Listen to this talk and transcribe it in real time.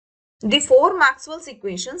The four Maxwell's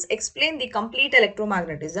equations explain the complete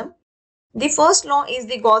electromagnetism. The first law is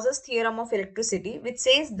the Gauss's theorem of electricity, which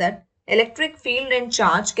says that electric field and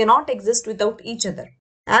charge cannot exist without each other,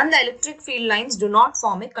 and the electric field lines do not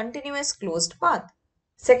form a continuous closed path.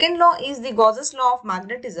 Second law is the Gauss's law of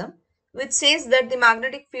magnetism, which says that the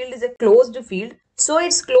magnetic field is a closed field, so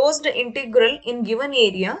its closed integral in given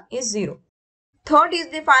area is 0. Third is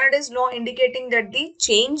the Faraday's law, indicating that the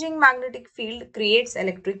changing magnetic field creates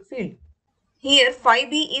electric field. Here phi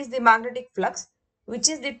b is the magnetic flux, which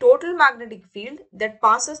is the total magnetic field that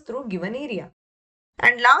passes through given area.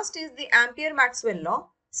 And last is the Ampere-Maxwell law,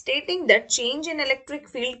 stating that change in electric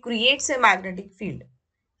field creates a magnetic field.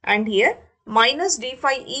 And here minus d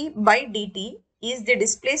phi e by dt is the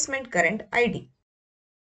displacement current id.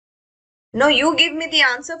 Now you give me the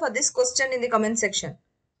answer for this question in the comment section.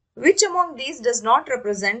 Which among these does not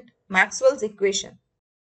represent Maxwell's equation?